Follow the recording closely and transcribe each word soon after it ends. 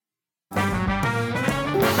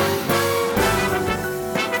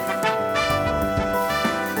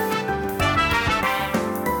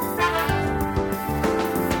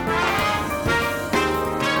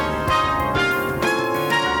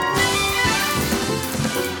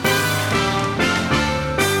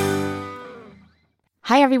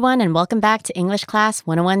Hi everyone and welcome back to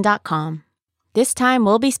EnglishClass101.com. This time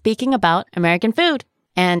we'll be speaking about American food.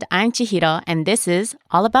 And I'm Chihiro and this is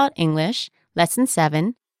All About English, Lesson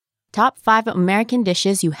 7, Top 5 American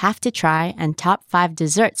Dishes You Have to Try and Top 5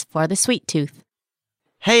 Desserts for the Sweet Tooth.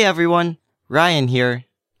 Hey everyone, Ryan here.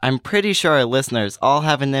 I'm pretty sure our listeners all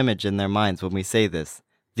have an image in their minds when we say this.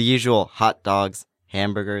 The usual hot dogs,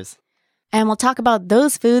 hamburgers. And we'll talk about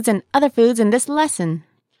those foods and other foods in this lesson.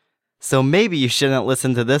 So maybe you shouldn't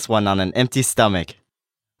listen to this one on an empty stomach.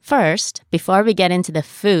 First, before we get into the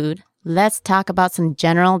food, let's talk about some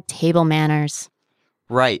general table manners.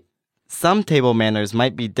 Right. Some table manners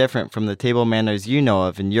might be different from the table manners you know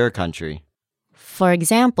of in your country. For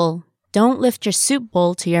example, don't lift your soup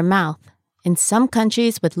bowl to your mouth. In some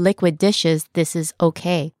countries with liquid dishes, this is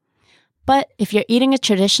okay. But if you're eating a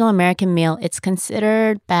traditional American meal, it's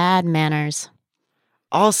considered bad manners.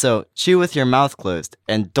 Also, chew with your mouth closed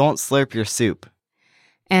and don't slurp your soup.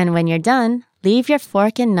 And when you're done, leave your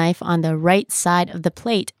fork and knife on the right side of the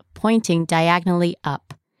plate, pointing diagonally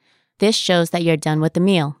up. This shows that you're done with the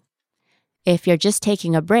meal. If you're just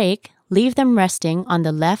taking a break, leave them resting on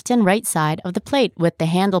the left and right side of the plate with the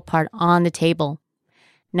handle part on the table.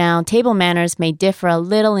 Now, table manners may differ a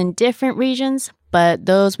little in different regions, but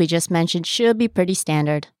those we just mentioned should be pretty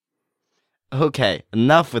standard. Okay,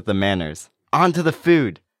 enough with the manners. On to the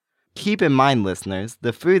food. Keep in mind, listeners,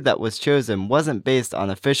 the food that was chosen wasn't based on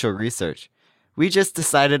official research. We just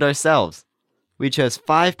decided ourselves. We chose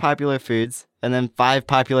 5 popular foods and then 5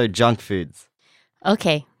 popular junk foods.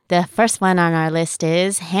 Okay, the first one on our list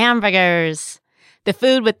is hamburgers. The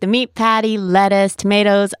food with the meat patty, lettuce,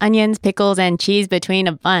 tomatoes, onions, pickles, and cheese between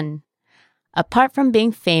a bun. Apart from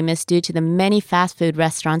being famous due to the many fast food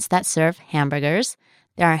restaurants that serve hamburgers,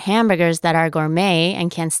 there are hamburgers that are gourmet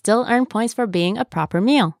and can still earn points for being a proper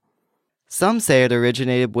meal. Some say it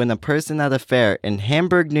originated when a person at a fair in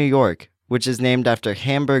Hamburg, New York, which is named after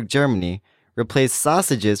Hamburg, Germany, replaced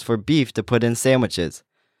sausages for beef to put in sandwiches.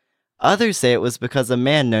 Others say it was because a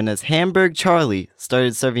man known as Hamburg Charlie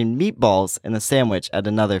started serving meatballs in a sandwich at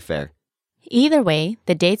another fair. Either way,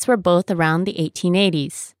 the dates were both around the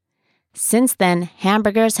 1880s. Since then,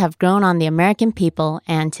 hamburgers have grown on the American people,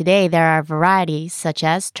 and today there are varieties such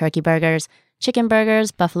as turkey burgers, chicken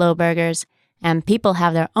burgers, buffalo burgers, and people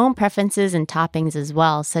have their own preferences and toppings as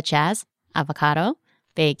well, such as avocado,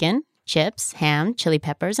 bacon, chips, ham, chili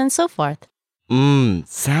peppers, and so forth.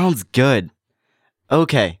 Sounds good.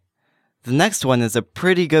 Okay, the next one is a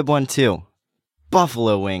pretty good one too.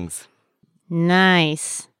 Buffalo wings.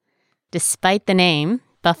 Nice. Despite the name,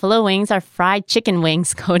 buffalo wings are fried chicken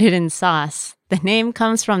wings coated in sauce. The name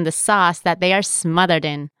comes from the sauce that they are smothered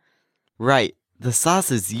in. Right. The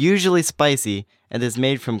sauce is usually spicy and is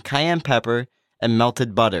made from cayenne pepper and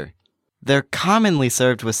melted butter. They're commonly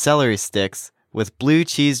served with celery sticks with blue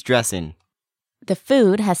cheese dressing. The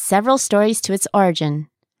food has several stories to its origin.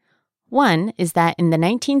 One is that in the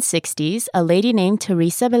 1960s, a lady named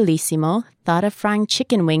Teresa Bellissimo thought of frying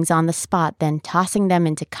chicken wings on the spot, then tossing them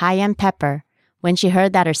into cayenne pepper when she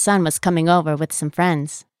heard that her son was coming over with some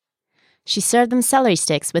friends. She served them celery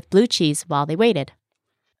sticks with blue cheese while they waited.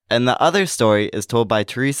 And the other story is told by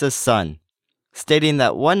Teresa's son, stating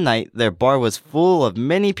that one night their bar was full of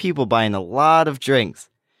many people buying a lot of drinks.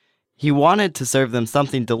 He wanted to serve them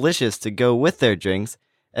something delicious to go with their drinks,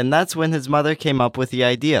 and that's when his mother came up with the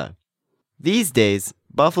idea. These days,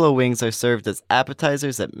 buffalo wings are served as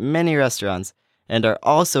appetizers at many restaurants and are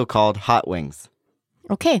also called hot wings.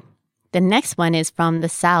 Okay, the next one is from the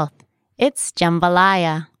South. It's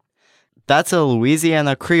jambalaya. That's a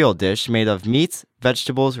Louisiana Creole dish made of meats,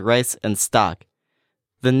 vegetables, rice, and stock.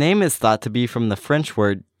 The name is thought to be from the French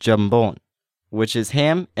word jambon, which is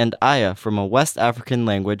ham and aya from a West African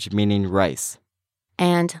language meaning rice.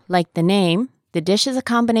 And like the name, the dish is a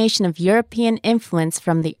combination of European influence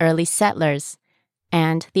from the early settlers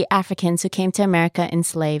and the Africans who came to America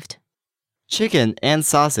enslaved. Chicken and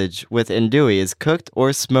sausage with andouille is cooked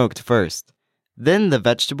or smoked first. Then the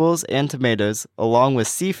vegetables and tomatoes, along with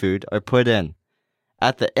seafood, are put in.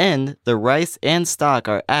 At the end, the rice and stock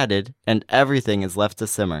are added and everything is left to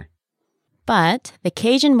simmer. But the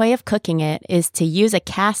Cajun way of cooking it is to use a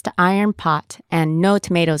cast iron pot and no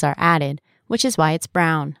tomatoes are added, which is why it's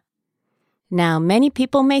brown. Now, many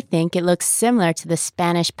people may think it looks similar to the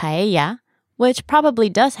Spanish paella, which probably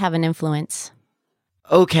does have an influence.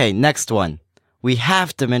 Okay, next one. We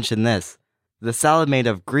have to mention this. The salad made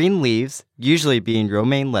of green leaves, usually being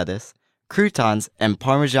romaine lettuce, croutons, and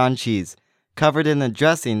Parmesan cheese, covered in a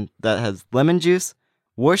dressing that has lemon juice,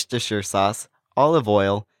 Worcestershire sauce, olive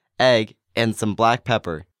oil, egg, and some black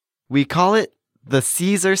pepper. We call it the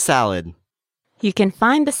Caesar salad. You can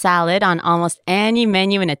find the salad on almost any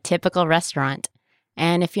menu in a typical restaurant.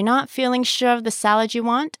 And if you're not feeling sure of the salad you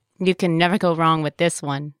want, you can never go wrong with this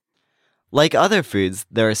one. Like other foods,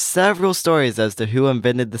 there are several stories as to who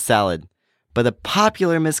invented the salad, but a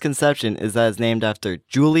popular misconception is that it's named after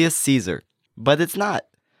Julius Caesar, but it's not.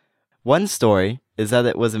 One story is that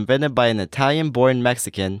it was invented by an Italian-born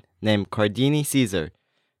Mexican named Cardini Caesar,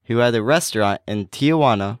 who had a restaurant in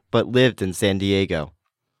Tijuana but lived in San Diego.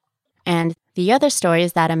 And the other story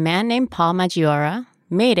is that a man named Paul Maggiore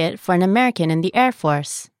made it for an American in the Air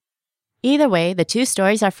Force. Either way, the two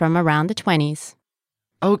stories are from around the 20s.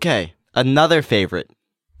 Okay, another favorite,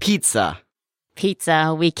 pizza.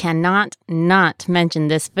 Pizza, we cannot not mention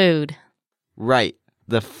this food. Right,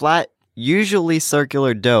 the flat, usually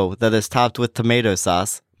circular dough that is topped with tomato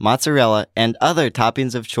sauce, mozzarella, and other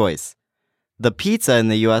toppings of choice. The pizza in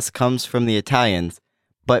the U.S. comes from the Italians,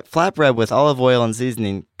 but flatbread with olive oil and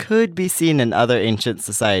seasoning could be seen in other ancient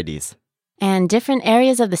societies. And different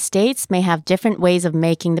areas of the states may have different ways of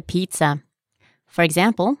making the pizza. For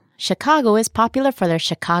example, Chicago is popular for their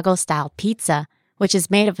Chicago-style pizza, which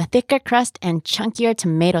is made of a thicker crust and chunkier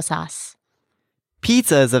tomato sauce.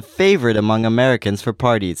 Pizza is a favorite among Americans for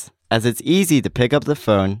parties, as it's easy to pick up the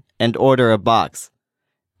phone and order a box.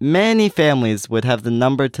 Many families would have the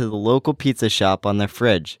number to the local pizza shop on their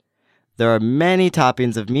fridge. There are many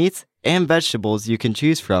toppings of meats and vegetables you can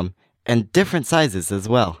choose from, and different sizes as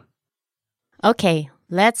well. Okay,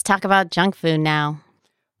 let's talk about junk food now.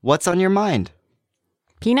 What's on your mind?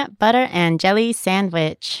 Peanut butter and jelly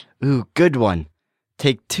sandwich. Ooh, good one.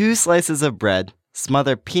 Take 2 slices of bread,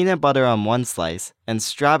 smother peanut butter on one slice, and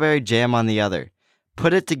strawberry jam on the other.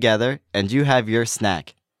 Put it together, and you have your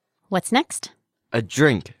snack. What's next? A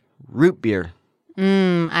drink, root beer.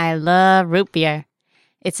 I love root beer.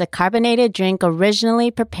 It's a carbonated drink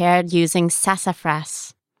originally prepared using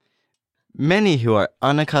sassafras. Many who are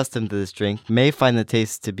unaccustomed to this drink may find the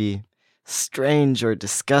taste to be strange or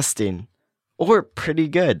disgusting, or pretty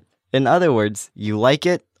good. In other words, you like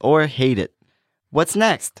it or hate it. What's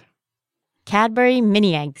next? Cadbury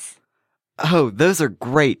mini eggs. Oh, those are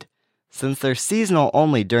great. Since they're seasonal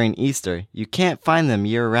only during Easter, you can't find them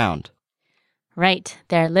year-round. Right,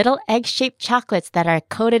 they're little egg-shaped chocolates that are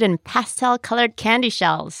coated in pastel-colored candy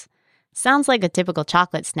shells. Sounds like a typical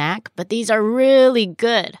chocolate snack, but these are really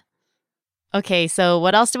good. Okay, so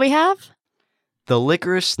what else do we have? The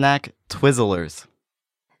licorice snack Twizzlers.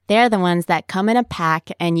 They're the ones that come in a pack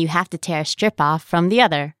and you have to tear a strip off from the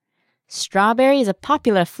other. Strawberry is a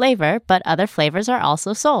popular flavor, but other flavors are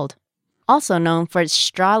also sold. Also known for its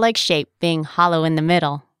straw-like shape being hollow in the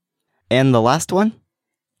middle. And the last one?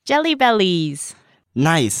 Jelly Bellies.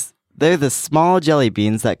 Nice. They're the small jelly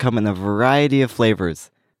beans that come in a variety of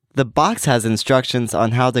flavors. The box has instructions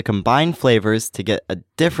on how to combine flavors to get a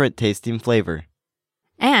different tasting flavor.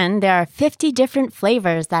 And there are 50 different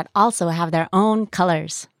flavors that also have their own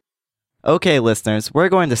colors. Okay, listeners, we're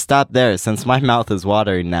going to stop there since my mouth is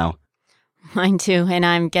watering now. Mine too, and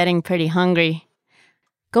I'm getting pretty hungry.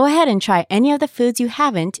 Go ahead and try any of the foods you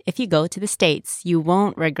haven't if you go to the States. You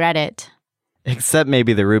won't regret it. Except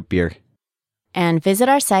maybe the root beer. And visit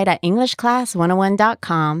our site at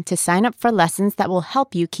EnglishClass101.com to sign up for lessons that will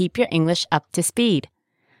help you keep your English up to speed.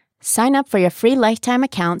 Sign up for your free lifetime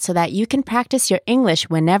account so that you can practice your English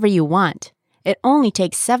whenever you want. It only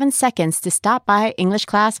takes 7 seconds to stop by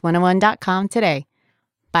EnglishClass101.com today.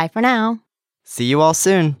 Bye for now. See you all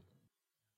soon.